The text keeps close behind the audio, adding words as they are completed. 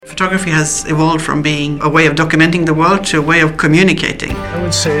Photography has evolved from being a way of documenting the world to a way of communicating. I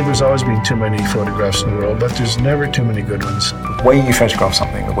would say there's always been too many photographs in the world, but there's never too many good ones. The way you photograph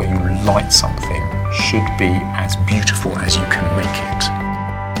something, the way you light something, should be as beautiful as you can make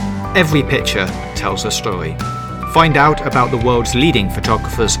it. Every picture tells a story. Find out about the world's leading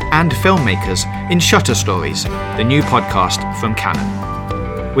photographers and filmmakers in Shutter Stories, the new podcast from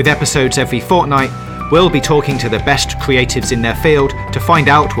Canon. With episodes every fortnight, we'll be talking to the best creatives in their field to find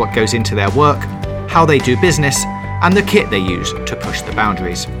out what goes into their work, how they do business, and the kit they use to push the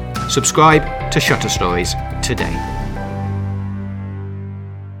boundaries. Subscribe to Shutter Stories today.